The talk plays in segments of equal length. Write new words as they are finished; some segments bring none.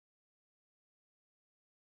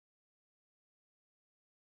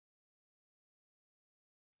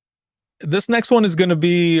This next one is going to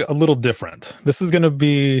be a little different. This is going to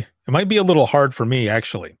be, it might be a little hard for me,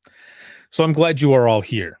 actually. So I'm glad you are all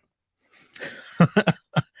here.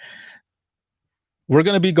 We're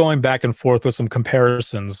going to be going back and forth with some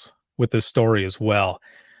comparisons with this story as well.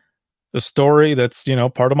 The story that's, you know,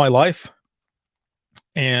 part of my life.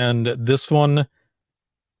 And this one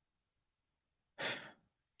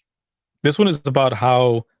is about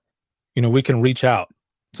how, you know, we can reach out.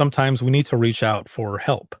 Sometimes we need to reach out for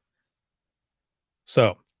help.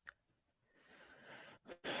 So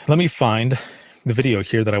let me find the video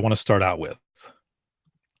here that I want to start out with,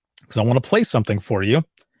 because I want to play something for you.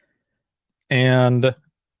 And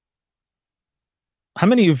how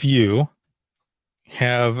many of you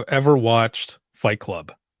have ever watched Fight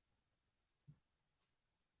Club?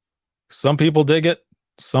 Some people dig it,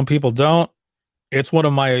 some people don't. It's one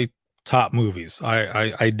of my top movies.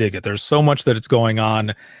 I dig it. There's so much that it's going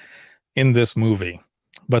on in this movie.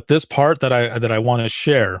 But this part that I want to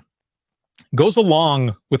share goes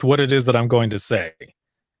along with what it is that I'm going to say.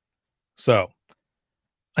 So,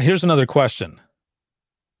 here's another question.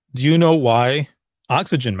 Do you know why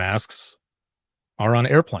oxygen masks are on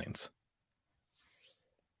airplanes?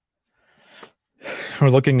 I'm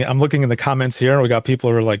looking in the comments here. We got people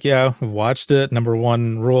who are like, yeah, we watched it. Number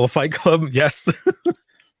one rule of Fight Club. Yes.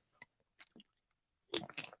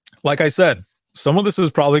 Like I said, some of this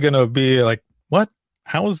is probably going to be like, what?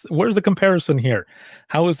 Where's the comparison here?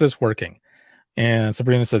 How is this working? And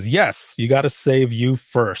Sabrina says, yes, you got to save you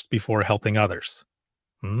first before helping others.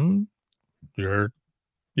 You're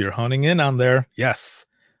honing in on there. Yes.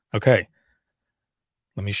 Okay.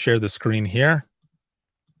 Let me share the screen here.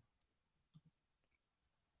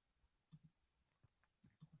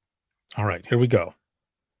 All right, here we go.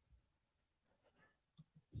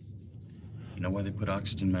 You know why they put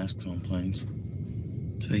oxygen masks on planes?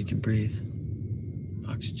 So you can breathe.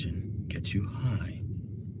 Oxygen gets you high.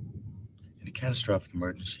 In a catastrophic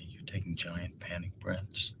emergency, you're taking giant panic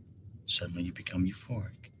breaths. Suddenly you become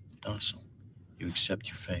euphoric, docile. You accept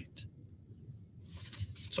your fate.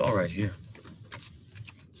 It's all right here.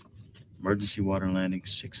 Emergency water landing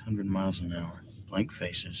 600 miles an hour. Blank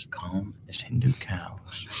faces, calm as Hindu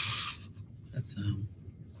cows. That's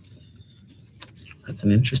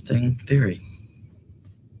an interesting theory.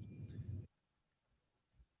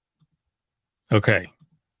 Okay.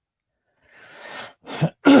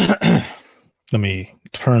 Let me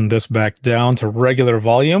turn this back down to regular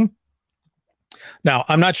volume. Now,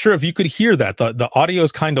 I'm not sure if you could hear that. The audio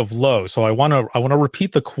is kind of low, so I want to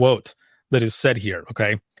repeat the quote that is said here,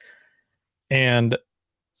 okay? And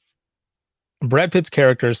Brad Pitt's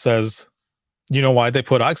character says, you know why they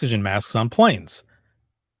put oxygen masks on planes?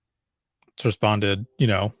 It's responded, you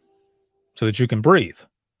know, so that you can breathe.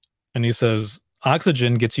 And he says,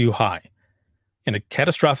 oxygen gets you high. In a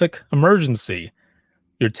catastrophic emergency,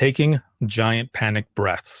 you're taking giant panic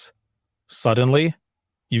breaths. Suddenly,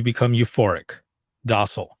 you become euphoric,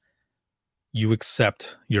 docile. You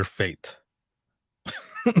accept your fate.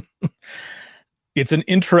 It's an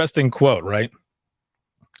interesting quote, right?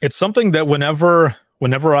 It's something that whenever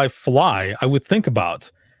I fly, I would think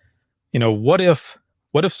about, you know, what if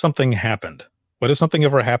something happened? What if something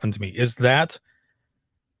ever happened to me? Does that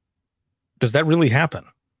really happen?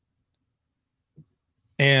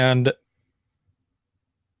 And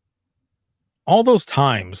all those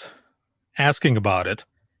times asking about it,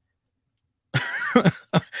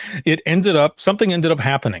 something ended up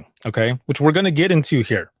happening, okay? Which we're going to get into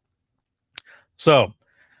here. So,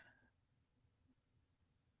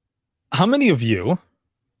 how many of you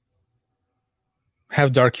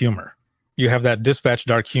have dark humor? You have that dispatch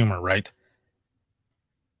dark humor, right?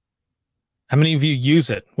 How many of you use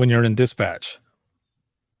it when you're in dispatch?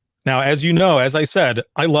 Now, as you know, as I said,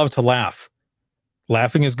 I love to laugh.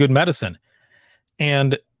 Laughing is good medicine.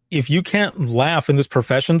 And if you can't laugh in this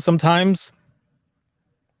profession sometimes,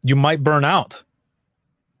 you might burn out.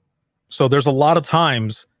 So there's a lot of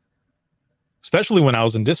times, especially when I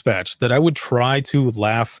was in dispatch, that I would try to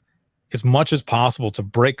laugh as much as possible to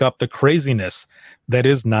break up the craziness that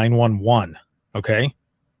is 911. Okay?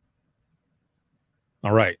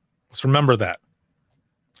 All right. Let's remember that.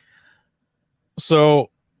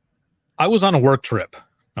 So I was on a work trip.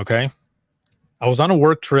 Okay? I was on a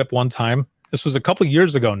work trip one time. This was a couple of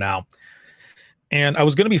years ago now. And I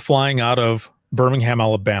was going to be flying out of Birmingham,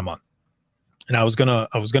 Alabama. And I was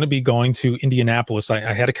gonna be going to Indianapolis. I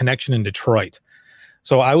had a connection in Detroit.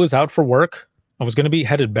 So I was out for work. I was going to be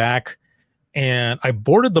headed back, and I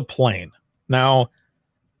boarded the plane. Now,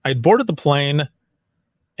 I boarded the plane,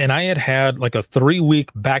 and I had like a 3-week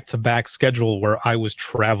back-to-back schedule where I was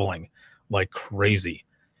traveling like crazy.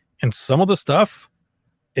 And some of the stuff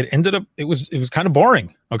it was kind of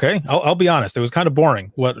boring. Okay. I'll be honest. It was kind of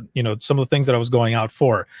boring what, some of the things that I was going out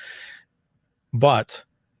for, but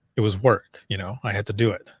it was work, I had to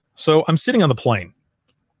do it. So I'm sitting on the plane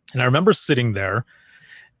and I remember sitting there,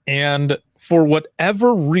 and for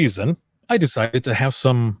whatever reason, I decided to have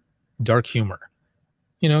some dark humor,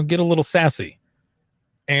 get a little sassy.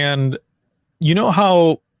 And you know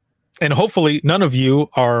how, and hopefully none of you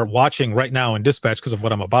are watching right now in dispatch because of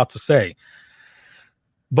what I'm about to say,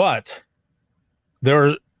 but there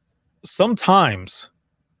are some times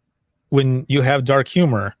when you have dark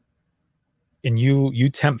humor and you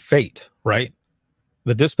tempt fate, right?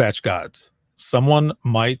 The dispatch gods. Someone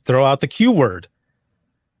might throw out the Q word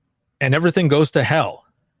and everything goes to hell,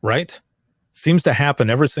 right? Seems to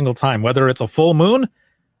happen every single time, whether it's a full moon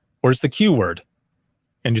or it's the Q word.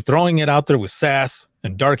 And you're throwing it out there with sass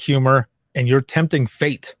and dark humor and you're tempting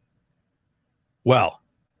fate. Well,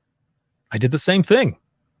 I did the same thing.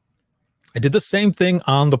 I did the same thing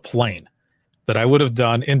on the plane that I would have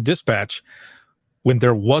done in dispatch when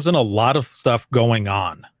there wasn't a lot of stuff going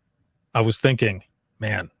on. I was thinking,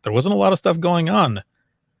 man, there wasn't a lot of stuff going on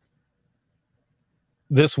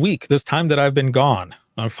this week, this time that I've been gone.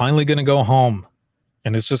 I'm finally going to go home,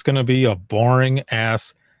 and it's just going to be a boring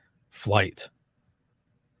ass flight.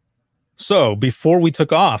 So before we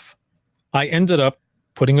took off, I ended up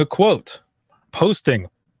putting a quote, posting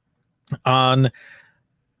on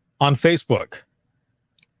Facebook.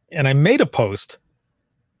 And I made a post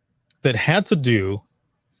that had to do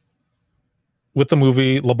with the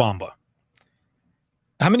movie La Bamba.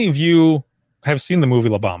 How many of you have seen the movie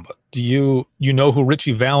La Bamba? Do you know who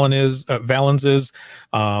Richie Valens is?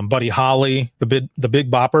 Buddy Holly, the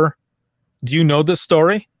Big Bopper? Do you know this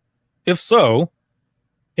story? If so,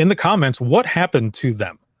 in the comments, what happened to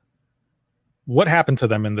them? What happened to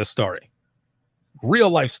them in this story? Real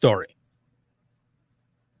life story.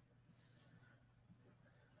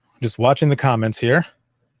 Just watching the comments here.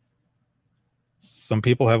 Some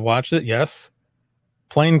people have watched it. Yes.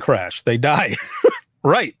 Plane crash. They die.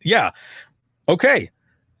 Right. Yeah. Okay.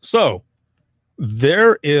 So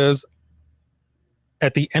there is,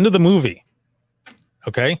 at the end of the movie,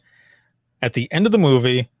 okay, at the end of the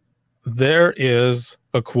movie, there is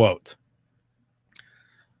a quote.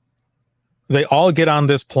 They all get on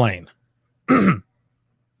this plane.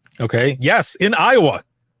 Okay. Yes. In Iowa.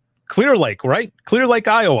 Clear Lake, right? Clear Lake,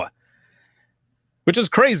 Iowa. Which is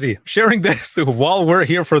crazy, sharing this while we're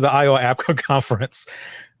here for the Iowa APCO conference.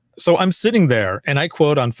 So I'm sitting there and I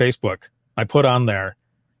quote on Facebook. I put on there,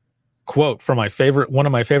 quote from one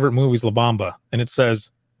of my favorite movies, La Bamba. And it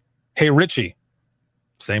says, "Hey, Richie,"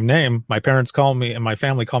 same name. My parents call me and my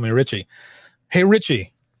family call me Richie. "Hey,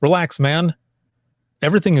 Richie, relax, man.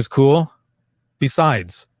 Everything is cool.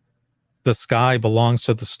 Besides, the sky belongs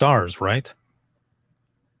to the stars, right?"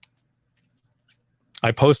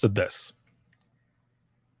 I posted this.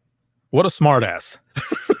 What a smartass.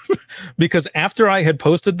 Because after I had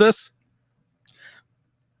posted this,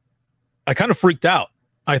 I kind of freaked out.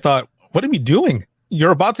 I thought, what are you doing?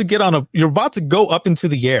 You're about to go up into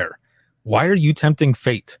the air. Why are you tempting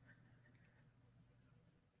fate?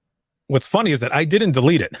 What's funny is that I didn't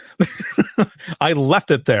delete it. I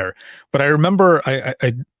left it there. But I remember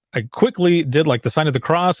I quickly did like the sign of the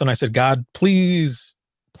cross and I said, God, please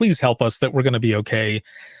help us that we're going to be okay.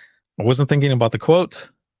 I wasn't thinking about the quote.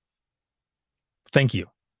 Thank you.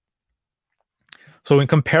 So in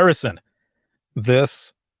comparison,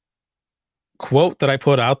 this quote that I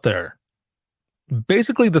put out there,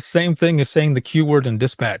 basically the same thing as saying the Q word in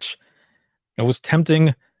dispatch. I was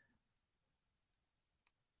tempting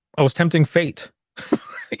fate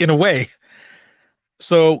in a way.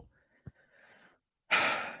 So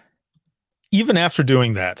even after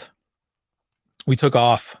doing that, we took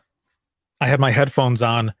off. I had my headphones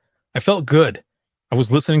on. I felt good. I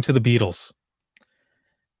was listening to the Beatles.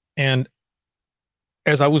 And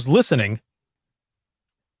as I was listening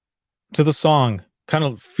to the song, kind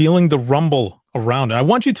of feeling the rumble around it, I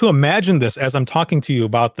want you to imagine this as I'm talking to you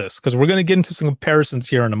about this, because we're going to get into some comparisons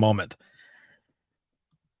here in a moment.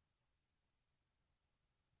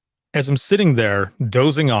 As I'm sitting there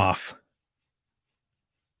dozing off,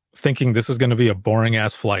 thinking this is going to be a boring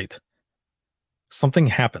ass flight, something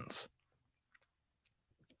happens.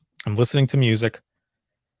 I'm listening to music.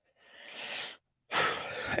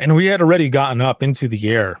 And we had already gotten up into the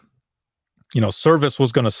air. Service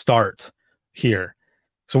was going to start here.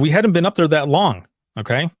 So we hadn't been up there that long.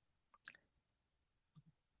 Okay.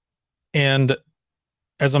 And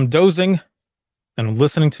as I'm dozing and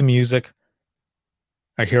listening to music,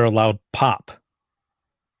 I hear a loud pop.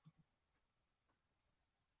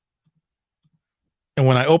 And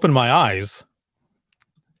when I open my eyes,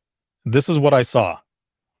 This is what I saw.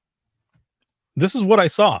 This is what I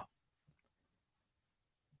saw.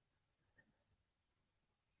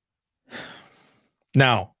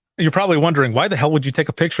 Now, you're probably wondering, why the hell would you take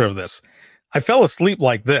a picture of this? I fell asleep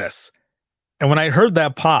like this. And when I heard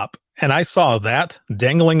that pop and I saw that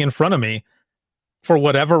dangling in front of me, for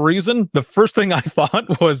whatever reason, the first thing I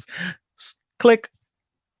thought was click.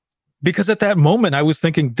 Because at that moment, I was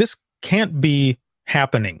thinking, this can't be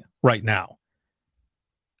happening right now.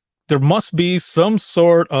 There must be some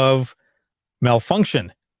sort of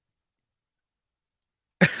malfunction.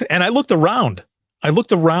 And I looked around.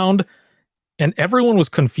 And everyone was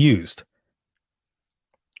confused,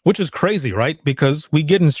 which is crazy, right? Because we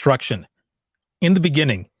get instruction in the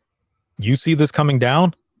beginning. You see this coming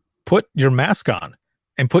down, put your mask on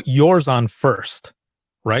and put yours on first,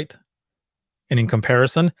 right? And in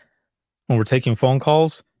comparison, when we're taking phone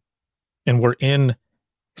calls and we're in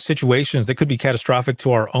situations that could be catastrophic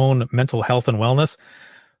to our own mental health and wellness,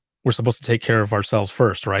 we're supposed to take care of ourselves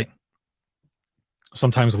first, right?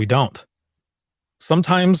 Sometimes we don't.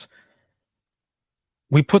 Sometimes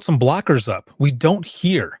we put some blockers up. We don't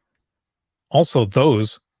hear. Also,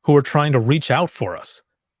 those who are trying to reach out for us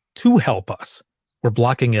to help us, we're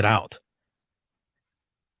blocking it out.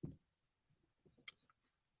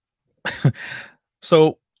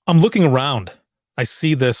 So I'm looking around. I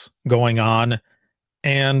see this going on,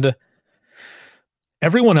 and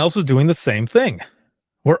everyone else is doing the same thing.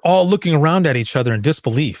 We're all looking around at each other in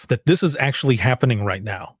disbelief that this is actually happening right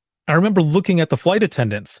now. I remember looking at the flight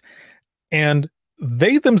attendants, and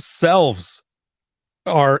they themselves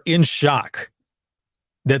are in shock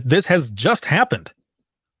that this has just happened.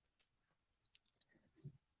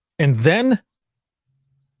 And then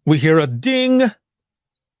we hear a ding,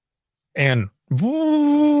 and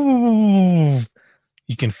woo,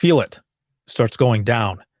 you can feel it. Starts going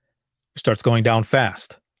down. Starts going down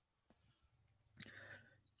fast.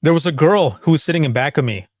 There was a girl who was sitting in back of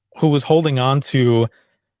me who was holding on to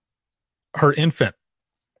her infant.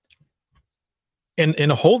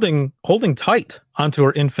 And holding tight onto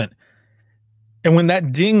her infant. And when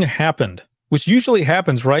that ding happened, which usually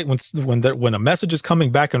happens right when a message is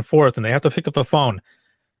coming back and forth and they have to pick up the phone,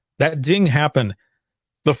 that ding happened,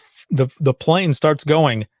 the plane starts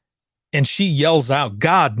going, and she yells out,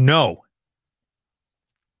 "God, no!"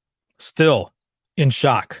 Still in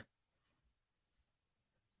shock.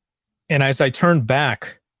 And as I turned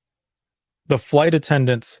back, the flight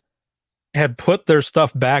attendants had put their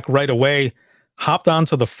stuff back right away, hopped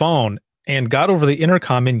onto the phone, and got over the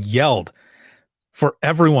intercom and yelled for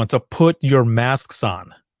everyone to put your masks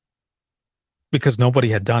on, because nobody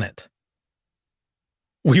had done it.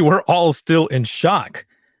 We were all still in shock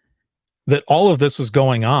that all of this was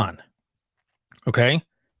going on. Okay?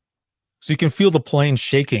 So you can feel the plane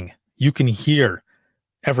shaking. You can hear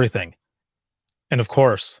everything. And of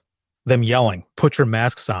course, them yelling, "Put your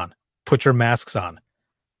masks on, put your masks on."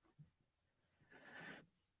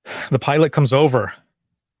 The pilot comes over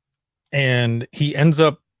and he ends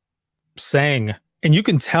up saying, and you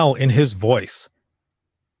can tell in his voice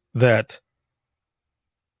that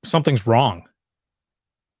something's wrong.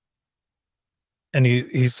 And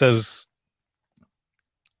he says,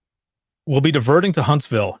 "We'll be diverting to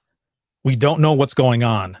Huntsville. We don't know what's going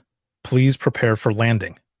on. Please prepare for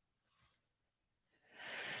landing."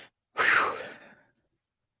 Whew.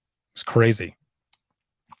 It's crazy.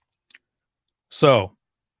 So,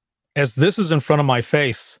 as this is in front of my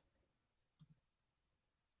face,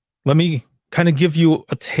 let me kind of give you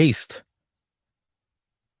a taste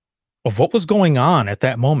of what was going on at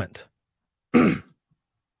that moment.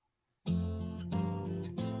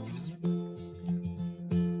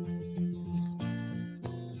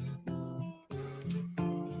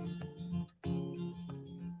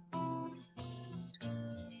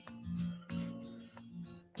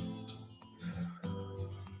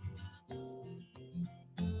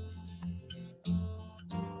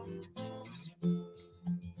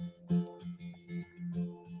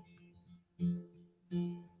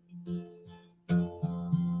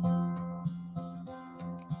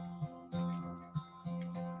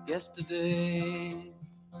 Yesterday,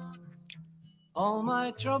 all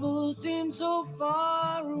my troubles seem so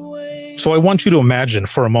far away. So I want you to imagine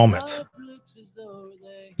for a moment,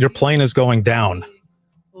 your plane is going down,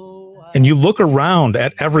 and you look around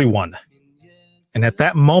at everyone, and at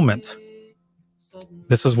that moment,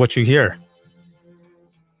 this is what you hear.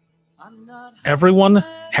 Everyone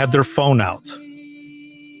had their phone out,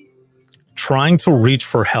 trying to reach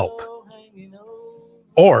for help,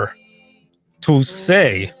 or to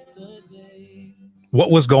say what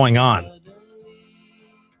was going on.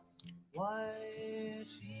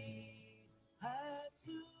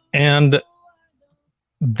 And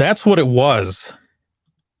that's what it was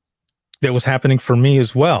that was happening for me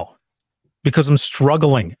as well, because I'm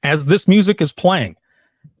struggling as this music is playing.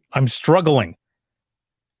 I'm struggling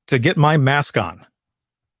to get my mask on.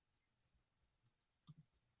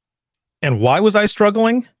 And why was I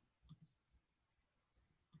struggling?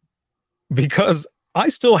 Because I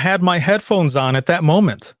still had my headphones on at that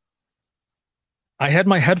moment. I had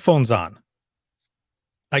my headphones on.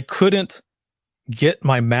 I couldn't get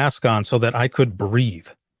my mask on so that I could breathe.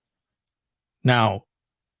 Now,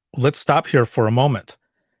 let's stop here for a moment.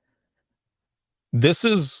 This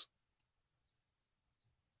is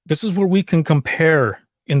where we can compare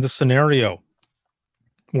in the scenario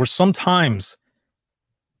where sometimes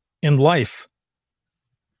in life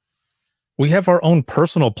we have our own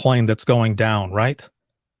personal plane that's going down, right?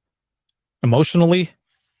 Emotionally,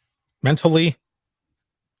 mentally,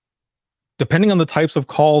 depending on the types of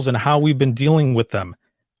calls and how we've been dealing with them.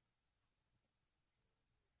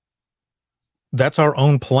 That's our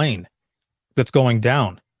own plane that's going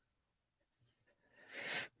down.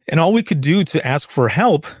 And all we could do to ask for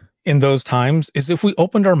help in those times is if we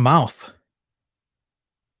opened our mouth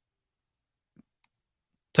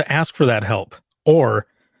to ask for that help, or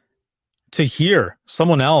to hear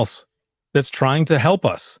someone else that's trying to help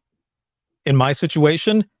us. In my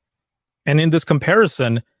situation, and in this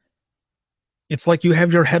comparison, it's like you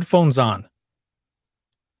have your headphones on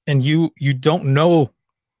and you don't know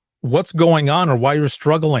what's going on or why you're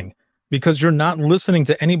struggling, because you're not listening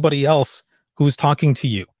to anybody else who's talking to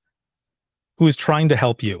you, who is trying to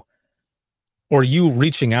help you, or you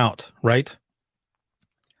reaching out, right?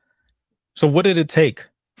 So what did it take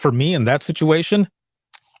for me in that situation?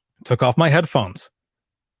 I took off my headphones.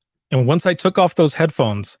 And once I took off those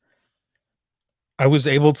headphones, I was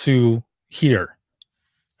able to hear.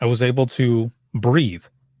 I was able to breathe,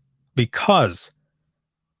 because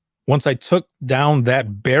once I took down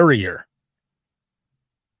that barrier,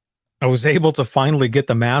 I was able to finally get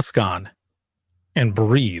the mask on and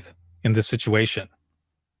breathe in this situation.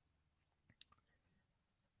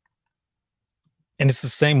 And it's the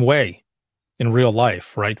same way in real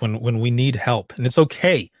life, right? When we need help, and it's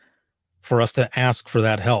okay for us to ask for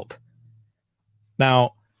that help.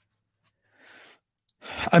 Now,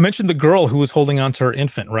 I mentioned the girl who was holding on to her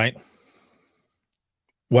infant, right?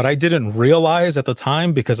 What I didn't realize at the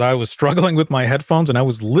time, because I was struggling with my headphones and I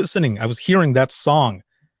was listening, I was hearing that song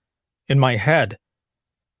in my head.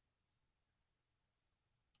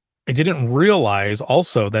 I didn't realize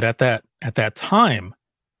also that at that time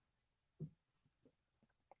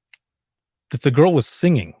that the girl was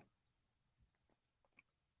singing.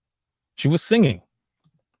 She was singing.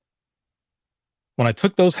 When I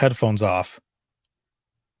took those headphones off,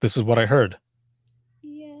 this is what I heard.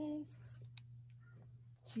 Yes,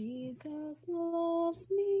 Jesus loves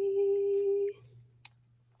me.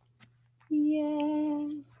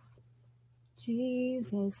 Yes,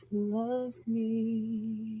 Jesus loves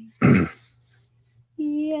me.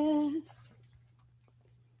 Yes,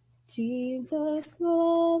 Jesus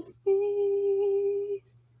loves me.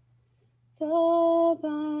 The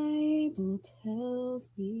Bible tells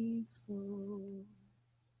me so.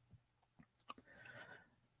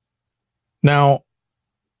 Now,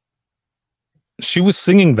 she was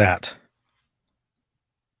singing that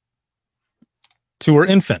to her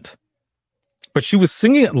infant, but she was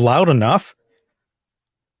singing it loud enough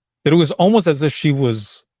that it was almost as if she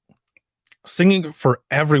was singing for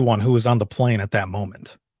everyone who was on the plane at that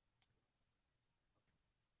moment,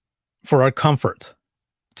 for our comfort,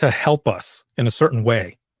 to help us in a certain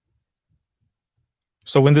way.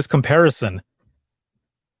 So in this comparison,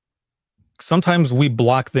 sometimes we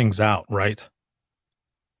block things out, right?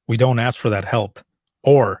 We don't ask for that help.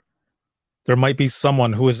 Or there might be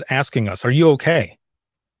someone who is asking us, "Are you okay?"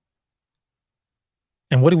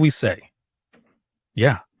 And what do we say?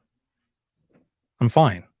 "Yeah, I'm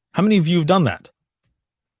fine." How many of you have done that?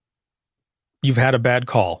 You've had a bad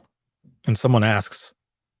call and someone asks,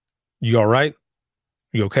 "You all right?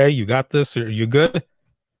 You okay? You got this? Are you good?"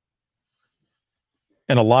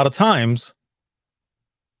 And a lot of times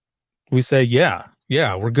we say, yeah,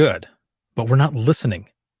 we're good, but we're not listening.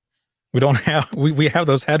 We don't have, we have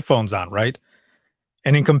those headphones on, right?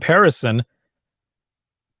 And in comparison,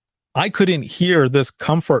 I couldn't hear this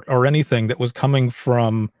comfort or anything that was coming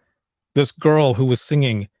from this girl who was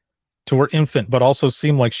singing to her infant, but also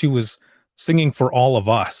seemed like she was singing for all of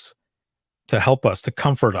us, to help us, to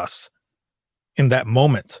comfort us in that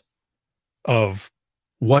moment of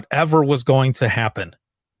whatever was going to happen.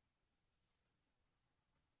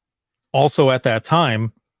 Also at that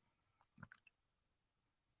time,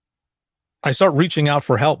 I start reaching out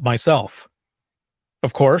for help myself.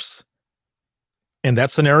 Of course, in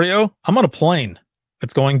that scenario, I'm on a plane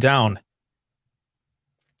that's going down.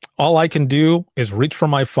 All I can do is reach for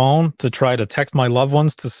my phone to try to text my loved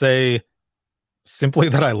ones to say simply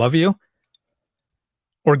that I love you,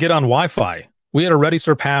 or get on Wi-Fi. We had already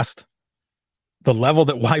surpassed the level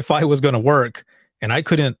that Wi-Fi was going to work, and I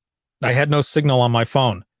had no signal on my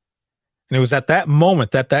phone. And it was at that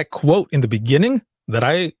moment that quote in the beginning that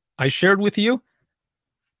I shared with you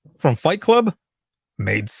from Fight Club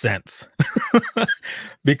made sense.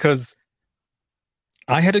 Because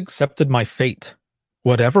I had accepted my fate.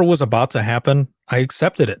 Whatever was about to happen, I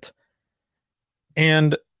accepted it.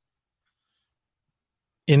 And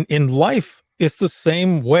in life, it's the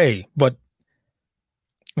same way, but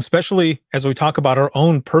especially as we talk about our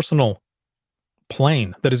own personal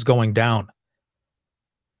plane that is going down.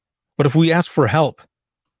 But if we ask for help,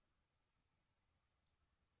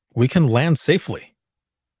 we can land safely.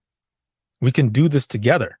 We can do this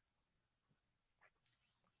together.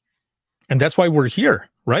 And that's why we're here,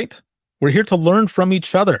 right? We're here to learn from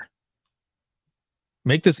each other.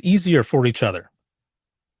 Make this easier for each other.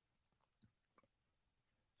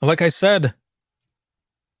 Like I said,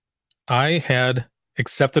 I had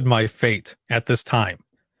accepted my fate at this time.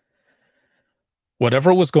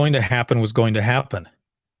 Whatever was going to happen was going to happen.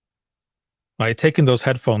 I had taken those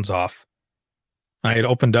headphones off. I had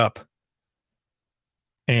opened up.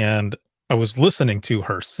 And I was listening to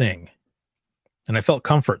her sing. And I felt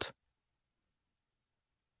comfort.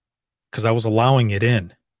 Because I was allowing it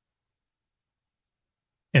in.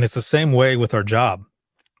 And it's the same way with our job.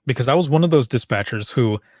 Because I was one of those dispatchers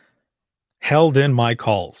who held in my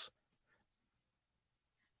calls.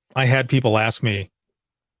 I had people ask me,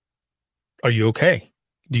 "Are you okay?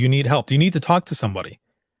 Do you need help? Do you need to talk to somebody?"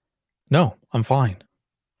 No, I'm fine.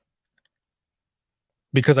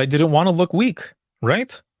 Because I didn't want to look weak,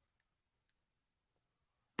 right?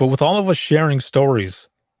 But with all of us sharing stories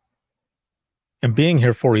and being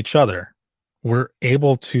here for each other, we're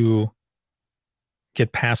able to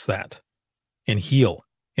get past that and heal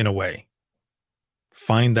in a way.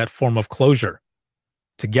 Find that form of closure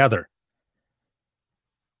together.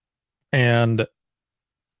 And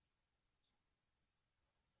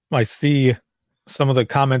I see some of the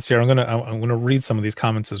comments here. I'm gonna read some of these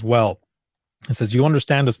comments as well. It says, "You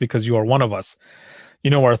understand us because you are one of us. You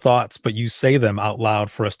know our thoughts, but you say them out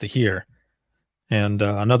loud for us to hear." And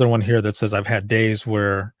another one here that says, "I've had days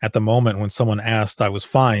where at the moment when someone asked, I was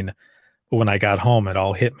fine, but when I got home, it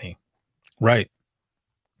all hit me." Right.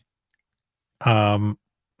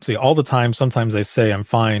 See, all the time, sometimes I say I'm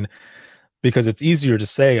fine because it's easier to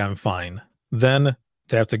say I'm fine than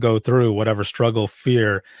to have to go through whatever struggle,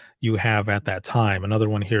 fear you have at that time. Another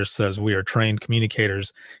one here says, "We are trained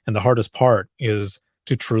communicators, and the hardest part is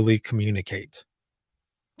to truly communicate."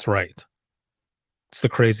 That's right. It's the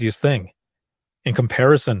craziest thing. In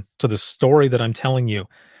comparison to the story that I'm telling you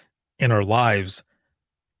in our lives,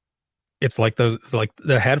 it's like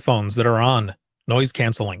the headphones that are on, noise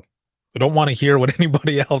canceling. We don't want to hear what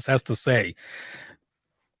anybody else has to say.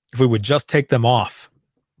 If we would just take them off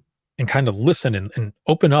and kind of listen and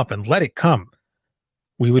open up and let it come,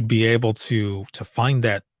 we would be able to find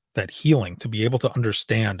that healing, to be able to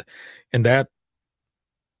understand. And that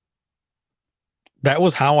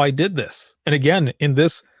was how I did this. And again, in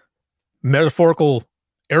this metaphorical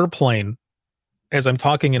airplane, as I'm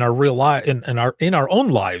talking in our real life, in our own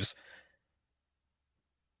lives,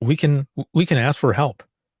 we can ask for help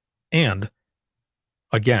and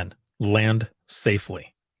again land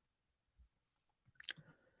safely.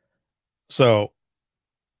 So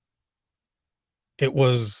it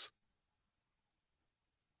was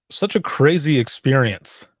such a crazy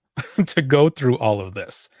experience to go through all of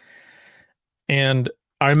this. And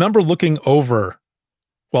I remember looking over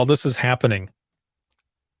while this is happening,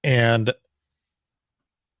 and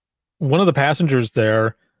one of the passengers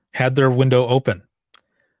there had their window open.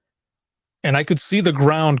 And I could see the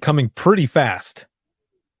ground coming pretty fast.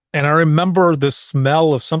 And I remember the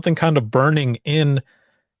smell of something kind of burning in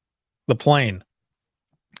the plane.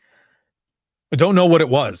 I don't know what it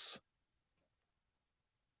was.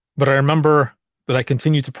 But I remember that I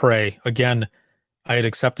continued to pray. Again, I had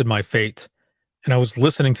accepted my fate. And I was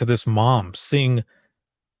listening to this mom sing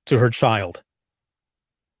to her child.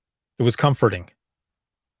 It was comforting.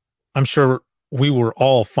 I'm sure we were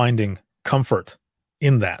all finding comfort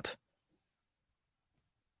in that.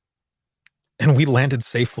 And we landed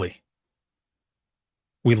safely.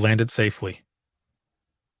 We landed safely.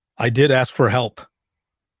 I did ask for help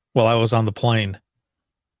while I was on the plane.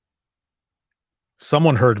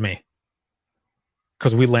 Someone heard me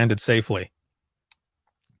because we landed safely.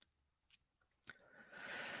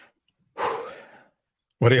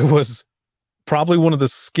 But it was probably one of the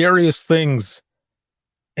scariest things.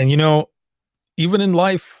 And, you know, even in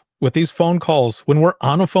life with these phone calls, when we're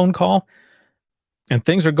on a phone call and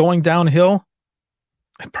things are going downhill,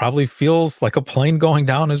 it probably feels like a plane going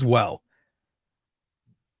down as well.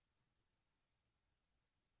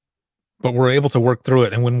 But we're able to work through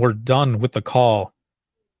it. And when we're done with the call,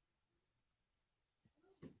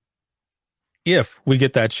 if we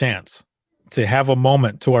get that chance to have a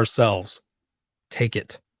moment to ourselves, take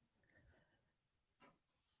it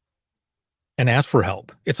and ask for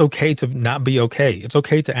help. It's okay to not be okay. It's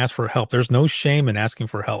okay to ask for help. There's no shame in asking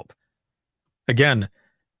for help. Again,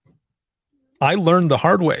 I learned the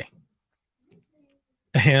hard way,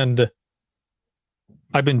 and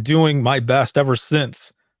I've been doing my best ever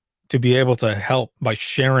since to be able to help by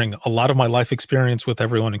sharing a lot of my life experience with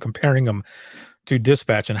everyone and comparing them to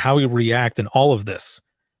dispatch and how we react and all of this.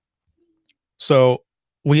 So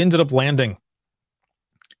we ended up landing,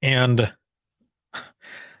 and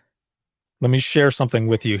let me share something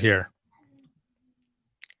with you here.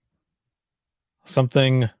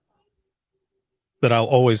 Something that I'll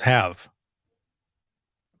always have.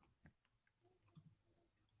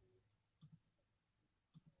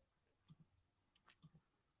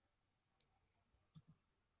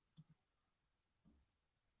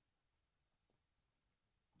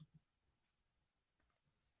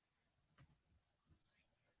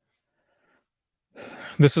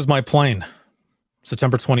 This is my plane,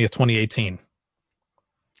 September 20th, 2018.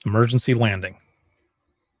 Emergency landing.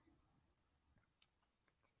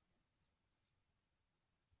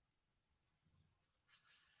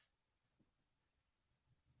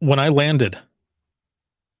 When I landed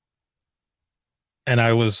and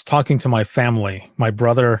I was talking to my family, my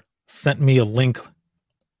brother sent me a link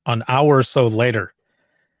an hour or so later,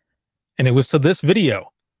 and it was to this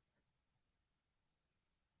video.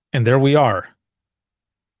 And there we are.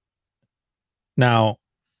 Now,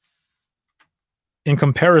 in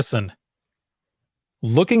comparison,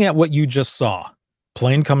 looking at what you just saw,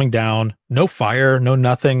 plane coming down, no fire, no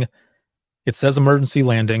nothing. It says emergency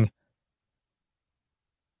landing.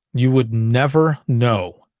 You would never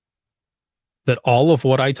know that all of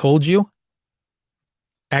what I told you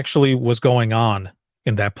actually was going on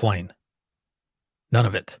in that plane. None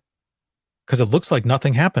of it. Because it looks like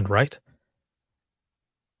nothing happened, right?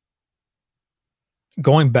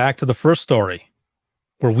 Going back to the first story,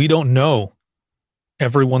 where we don't know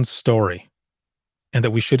everyone's story and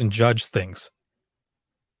that we shouldn't judge things.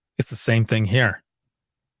 It's the same thing here.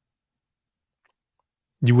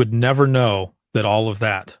 You would never know that all of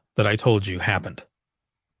that I told you happened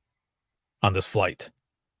on this flight.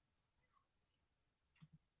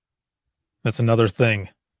 That's another thing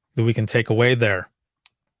that we can take away there.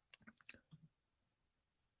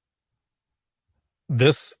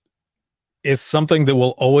 This is something that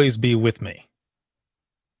will always be with me.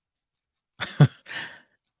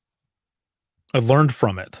 I learned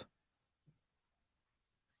from it.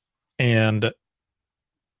 And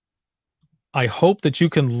I hope that you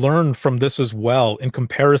can learn from this as well in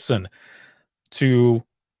comparison to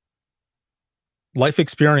life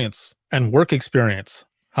experience and work experience,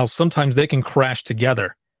 how sometimes they can crash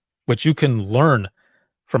together, but you can learn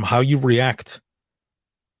from how you react.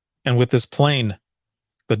 And with this plane,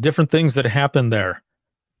 the different things that happen there,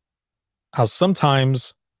 how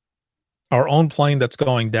sometimes our own plane that's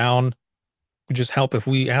going down would just help if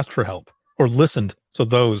we asked for help or listened to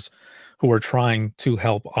those who are trying to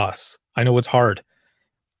help us. I know it's hard.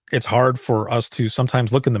 It's hard for us to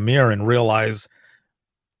sometimes look in the mirror and realize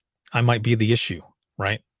I might be the issue,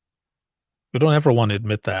 right? We don't ever want to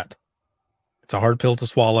admit that. It's a hard pill to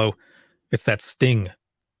swallow. It's that sting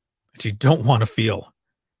that you don't want to feel.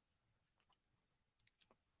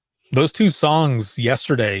 Those two songs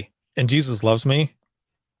yesterday and Jesus Loves Me,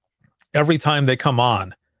 every time they come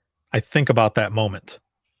on, I think about that moment.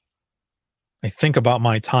 I think about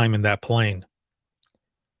my time in that plane.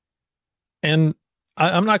 And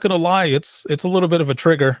I'm not going to lie, it's a little bit of a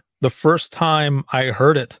trigger. The first time I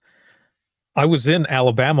heard it, I was in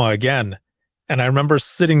Alabama again, and I remember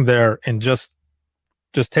sitting there and just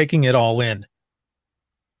taking it all in.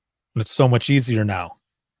 And it's so much easier now.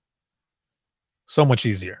 So much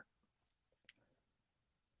easier.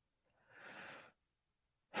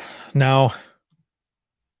 Now,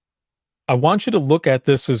 I want you to look at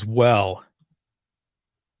this as well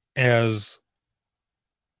as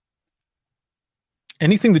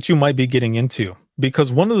anything that you might be getting into,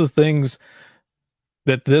 because one of the things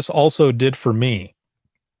that this also did for me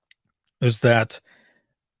is that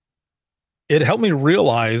it helped me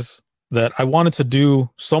realize that I wanted to do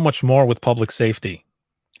so much more with public safety.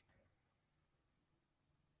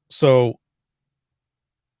 So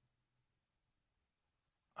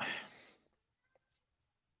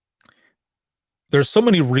There's so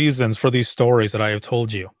many reasons for these stories that I have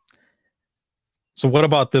told you. So what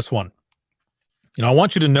about this one? I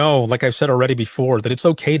want you to know, like I've said already before, that it's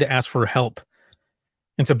okay to ask for help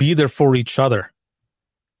and to be there for each other.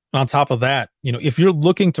 And on top of that, if you're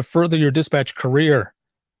looking to further your dispatch career,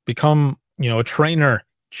 become, a trainer,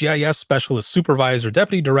 GIS specialist, supervisor,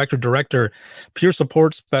 deputy director, peer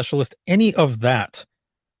support specialist, any of that,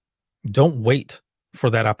 don't wait for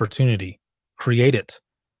that opportunity. Create it.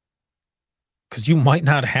 Because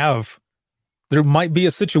there might be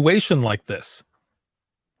a situation like this.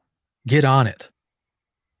 Get on it.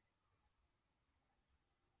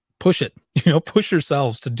 Push it. Push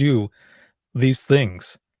yourselves to do these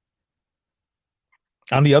things.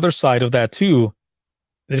 On the other side of that too,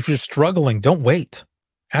 that if you're struggling, don't wait.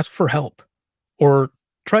 Ask for help, or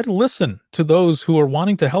try to listen to those who are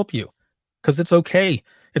wanting to help you, because it's okay.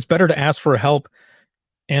 It's better to ask for help,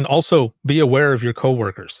 and also be aware of your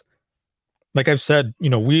coworkers. Like I've said,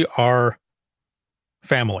 we are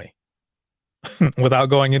family. Without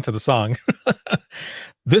going into the song,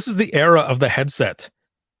 this is the era of the headset,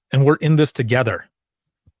 and we're in this together.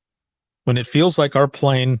 When it feels like our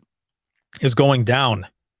plane is going down,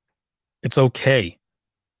 it's okay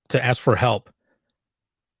to ask for help,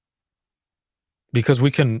 because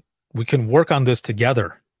we can work on this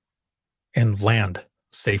together and land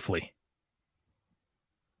safely.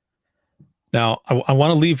 Now, I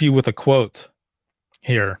want to leave you with a quote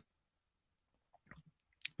here.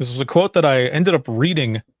 This was a quote that I ended up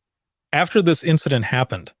reading after this incident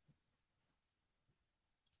happened.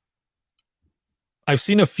 I've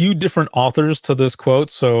seen a few different authors to this quote,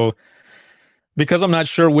 so because I'm not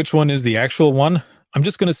sure which one is the actual one, I'm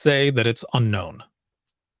just going to say that it's unknown.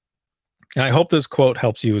 And I hope this quote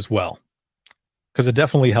helps you as well, because it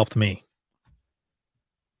definitely helped me.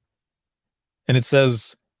 And it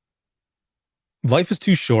says, "Life is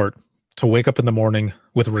too short to wake up in the morning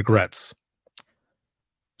with regrets.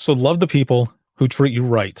 So love the people who treat you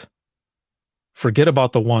right. Forget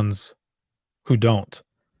about the ones who don't.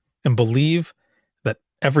 And believe that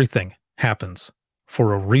everything happens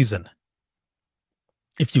for a reason.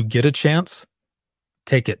 If you get a chance,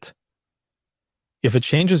 take it. If it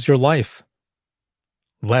changes your life,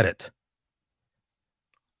 let it.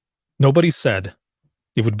 Nobody said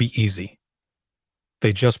it would be easy.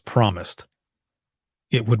 They just promised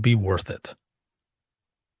it would be worth it."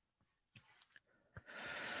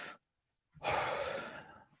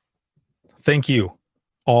 Thank you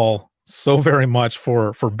all so very much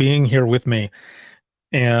for being here with me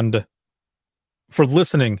and for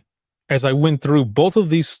listening as I went through both of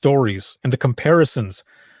these stories and the comparisons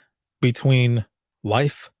between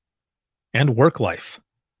life and work life.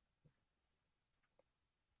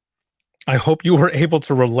 I hope you were able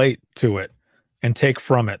to relate to it and take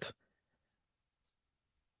from it.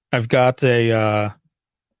 I've got a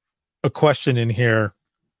question in here.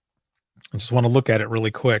 I just want to look at it really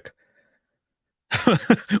quick.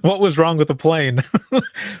 What was wrong with the plane?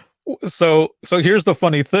 So here's the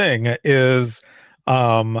funny thing is,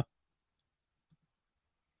 after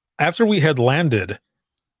we had landed,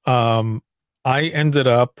 I ended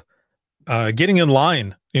up getting in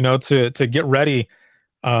line, to get ready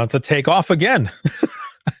to take off again.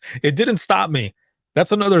 It didn't stop me.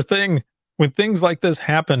 That's another thing. When things like this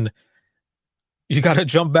happen, you got to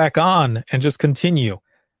jump back on and just continue.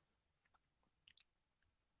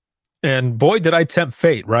 And boy, did I tempt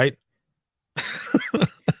fate, right?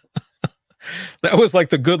 That was like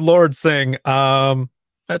the good Lord saying,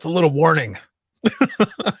 that's a little warning.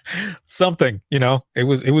 Something, it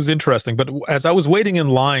was interesting. But as I was waiting in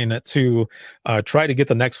line to try to get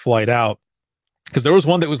the next flight out, because there was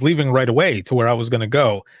one that was leaving right away to where I was going to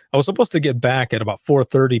go. I was supposed to get back at about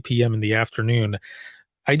 4:30 p.m. in the afternoon.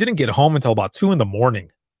 I didn't get home until about 2 in the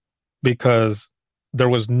morning because there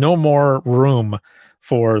was no more room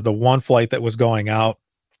for the one flight that was going out.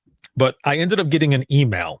 But I ended up getting an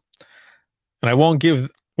email, and I won't give,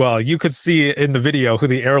 well, you could see in the video who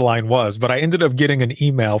the airline was, but I ended up getting an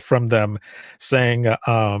email from them saying,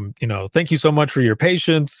 thank you so much for your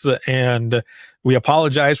patience, and we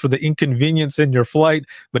apologize for the inconvenience in your flight,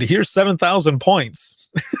 but here's 7,000 points.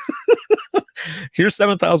 Here's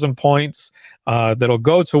 7,000 points that'll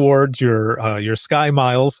go towards your Sky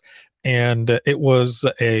Miles. And it was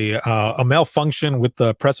a malfunction with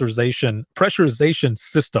the pressurization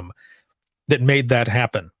system that made that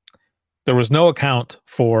happen. There was no account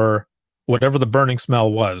for whatever the burning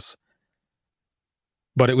smell was,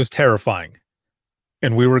 but it was terrifying.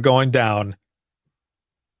 And we were going down,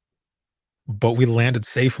 but we landed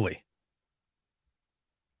safely.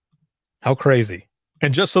 How crazy.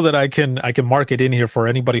 And just so that I can mark it in here for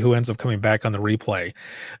anybody who ends up coming back on the replay.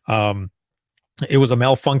 it was a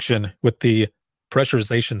malfunction with the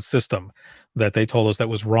pressurization system that they told us that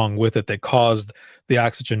was wrong with it, that caused the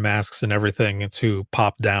oxygen masks and everything to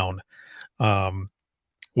pop down.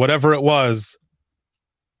 Whatever it was,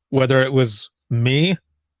 whether it was me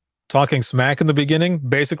talking smack in the beginning,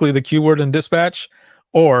 basically the Q word in dispatch,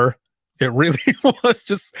 or it really was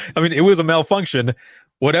just, I mean, it was a malfunction.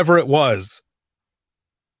 Whatever it was,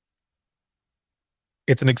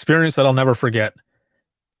 it's an experience that I'll never forget.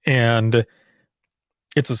 And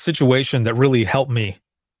it's a situation that really helped me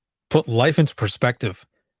put life into perspective.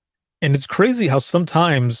 And it's crazy how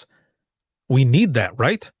sometimes we need that,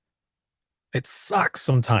 right? It sucks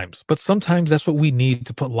sometimes, but sometimes that's what we need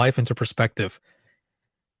to put life into perspective.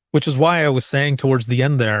 Which is why I was saying towards the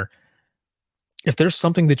end there, if there's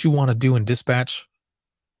something that you want to do in dispatch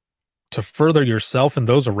to further yourself and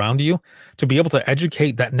those around you, to be able to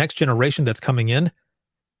educate that next generation that's coming in,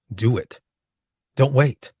 do it. Don't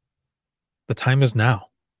wait. The time is now.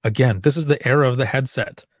 Again, this is the era of the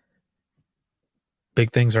headset.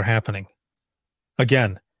 Big things are happening.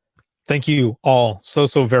 Again, thank you all so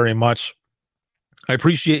very much. I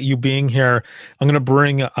appreciate you being here. I'm going to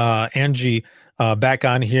bring Angie back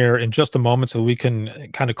on here in just a moment so that we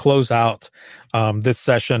can kind of close out this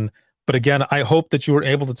session. But again, I hope that you were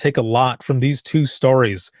able to take a lot from these two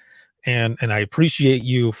stories, and I appreciate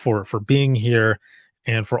you for being here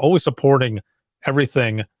and for always supporting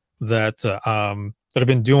everything that that I've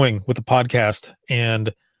been doing with the podcast.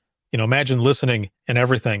 And imagine listening and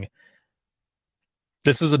everything.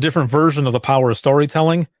 This is a different version of the power of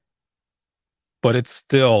storytelling, but it's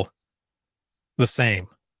still the same.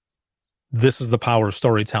 This is the power of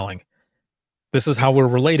storytelling. This is how we're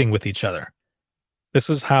relating with each other. This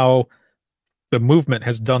is how the movement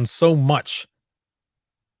has done so much.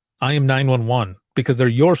 I am 911 because they're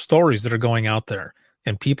your stories that are going out there,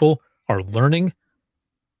 and people are learning,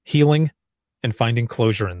 healing, and finding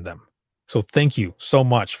closure in them. So thank you so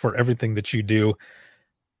much for everything that you do.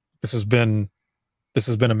 This has been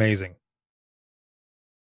amazing.